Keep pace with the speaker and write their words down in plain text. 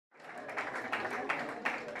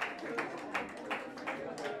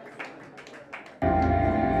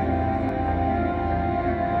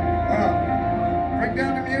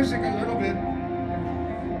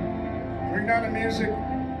music.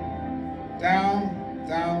 Down,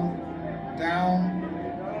 down, down.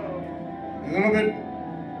 A little bit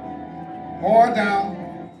more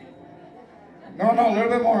down. No, a little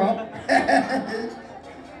bit more up.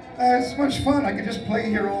 It's much fun. I could just play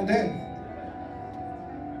here all day.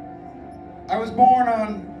 I was born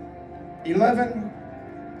on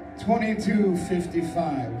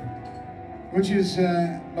 11/22/55, which is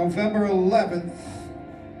November 11th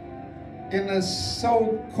in the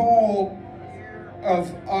so-called year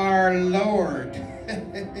of our Lord.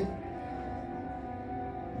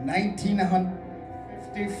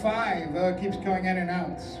 1955 keeps going in and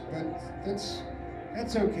out, but that's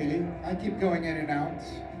okay. I keep going in and out.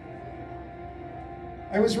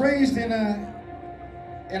 I was raised in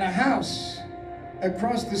a house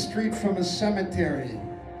across the street from a cemetery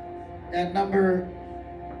at number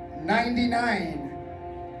 99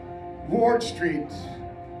 Ward Street.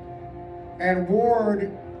 And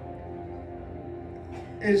Ward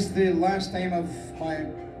is the last name of my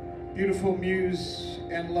beautiful muse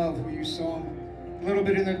and love, who you saw a little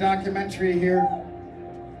bit in the documentary here.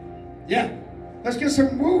 Yeah, let's get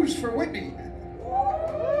some moves for Whitney.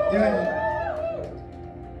 Yeah.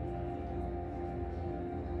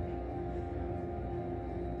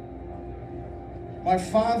 My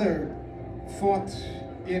father fought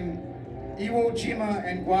in Iwo Jima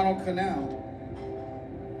and Guadalcanal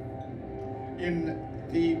in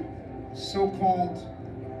the so-called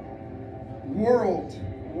World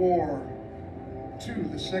War II,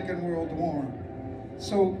 the Second World War.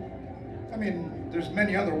 So, I mean, there's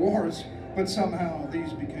many other wars, but somehow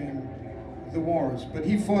these became the wars. But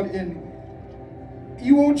he fought in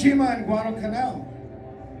Iwo Jima and Guadalcanal.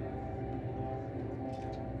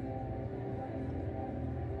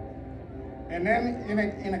 And then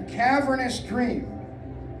in a cavernous dream,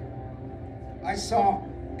 I saw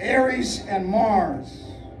Ares and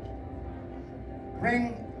Mars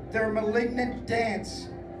bring their malignant dance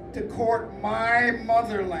to court my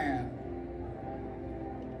motherland.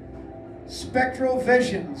 Spectral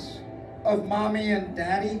visions of mommy and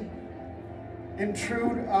daddy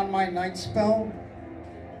intrude on my night spell.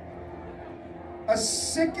 A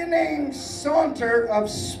sickening saunter of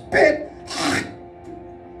spit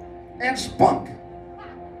and spunk.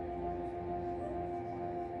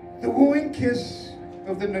 The wooing kiss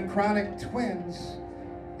of the necrotic twins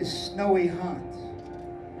is snowy hot.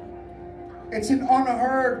 It's an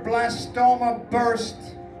unheard blastoma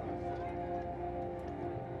burst.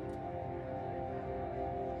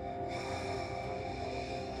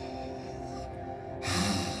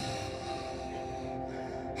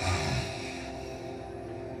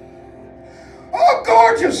 Oh,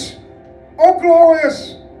 gorgeous! Oh,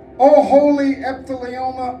 glorious! Oh, holy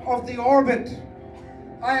epithelioma of the orbit.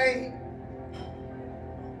 I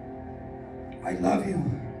love you.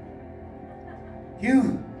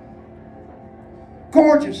 You,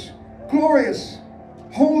 gorgeous, glorious,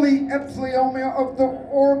 holy epithelioma of the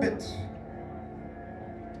orbit.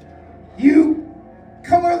 You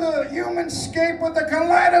color the human scape with a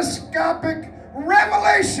kaleidoscopic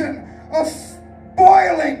revelation of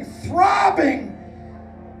boiling, throbbing,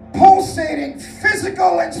 pulsating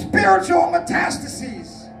physical and spiritual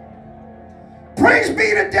metastases. Praise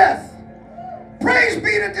be to death. Praise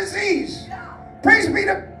be to disease. Praise be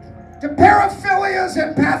to paraphilias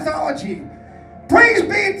and pathology. Praise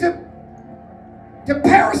be to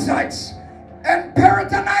parasites and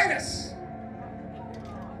peritonitis.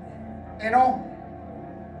 And all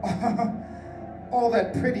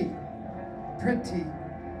that pretty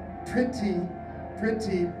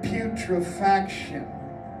putrefaction.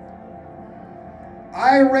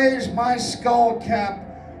 I raise my skull cap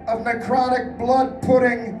of necrotic blood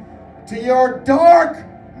pudding to your dark,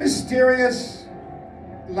 mysterious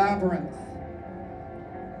labyrinth.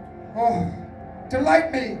 Oh,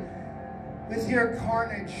 delight me with your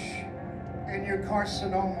carnage and your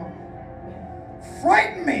carcinoma.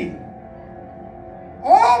 Frighten me,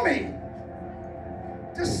 awe me,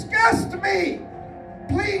 disgust me,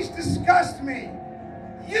 please disgust me.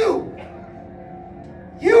 You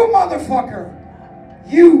motherfucker,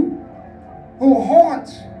 you who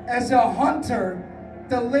haunt as a hunter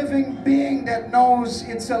the living being that knows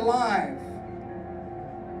it's alive.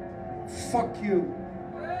 Fuck you.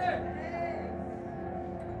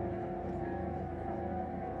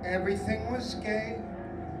 Everything was gay,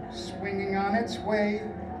 swinging on its way,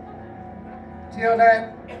 till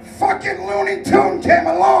that fucking Looney Tune came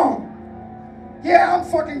along. Yeah, I'm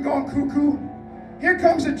fucking going cuckoo. Here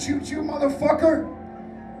comes a choo-choo motherfucker.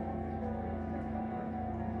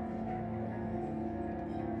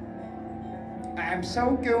 I'm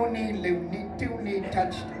so goony, loony, toony,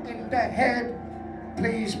 touched in the head.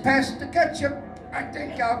 Please pass the ketchup. I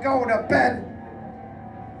think I'll go to bed.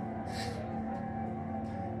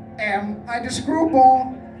 Am I the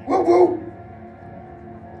screwball? Woo woo.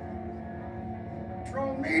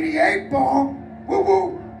 Throw me the 8-ball. Woo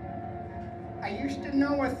woo. I used to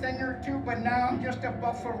know a thing or two, but now I'm just a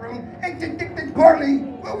buffaroon. And tick barley.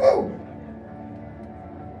 Woo woo.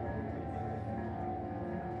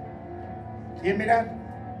 Give me that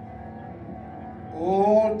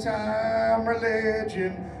old-time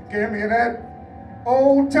religion. Give me that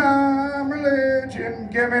old-time religion.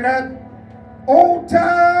 Give me that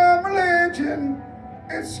old-time religion.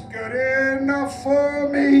 It's good enough for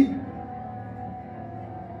me.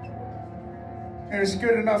 And it's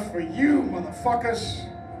good enough for you, motherfuckers.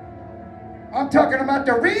 I'm talking about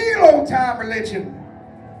the real old-time religion.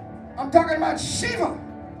 I'm talking about Shiva.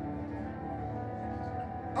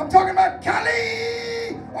 I'm talking about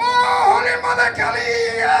Kali. Oh, Holy Mother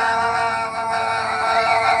Kali.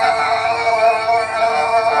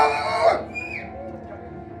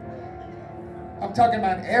 I'm talking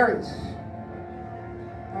about Ares.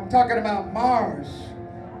 I'm talking about Mars,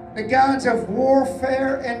 the gods of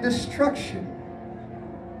warfare and destruction.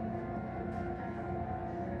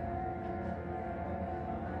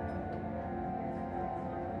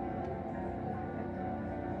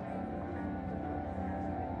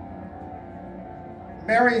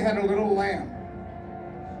 Mary had a little lamb.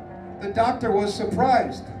 The doctor was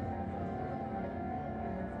surprised.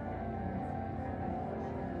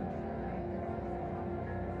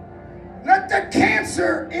 Let the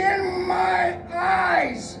cancer in my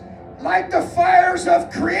eyes light the fires of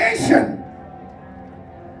creation.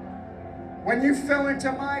 When you fell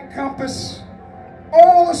into my compass,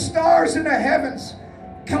 all the stars in the heavens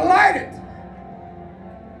collided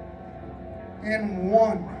in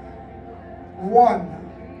one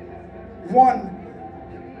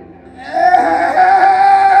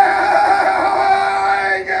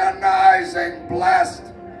agonizing blast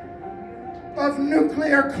of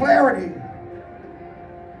nuclear clarity.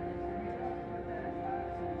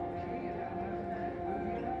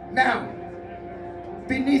 Now,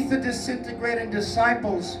 beneath the disintegrating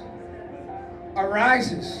disciples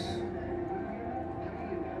arises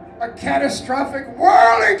a catastrophic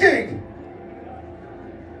whirligig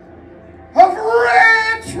of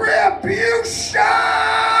retribution.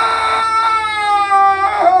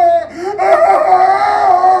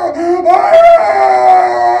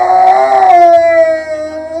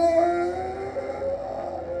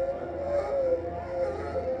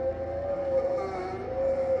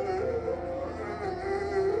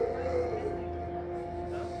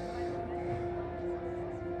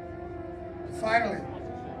 Finally,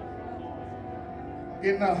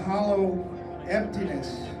 in the hollow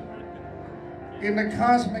emptiness, in the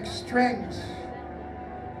cosmic strings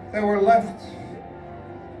that were left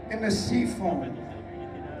in the sea foam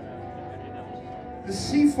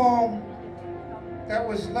that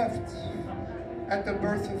was left at the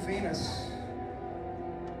birth of Venus,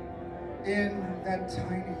 in that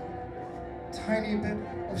tiny bit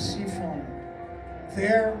of sea foam,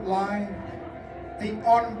 there lie the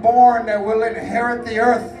unborn that will inherit the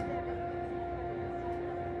earth.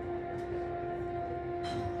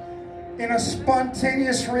 In a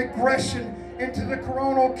spontaneous regression into the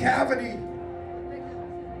coronal cavity.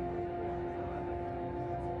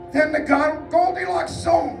 Then the Goldilocks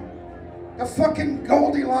zone. The fucking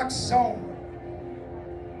Goldilocks zone.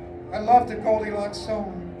 I love the Goldilocks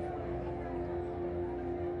zone.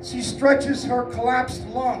 She stretches her collapsed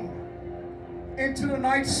lung into the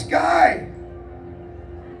night sky.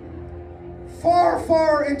 Far,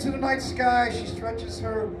 far into the night sky, she stretches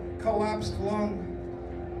her collapsed lung.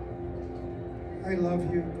 I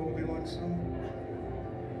love you, Goldilocks zone.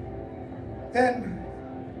 Then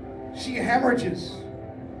she hemorrhages.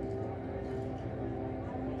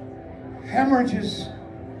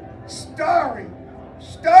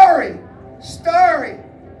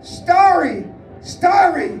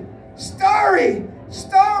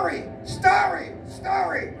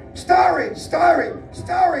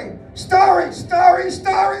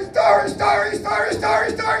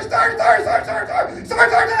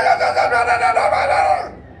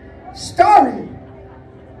 Starry,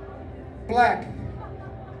 black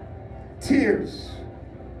tears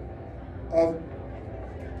of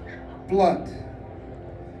blood.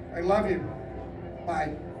 I love you.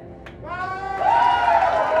 Bye.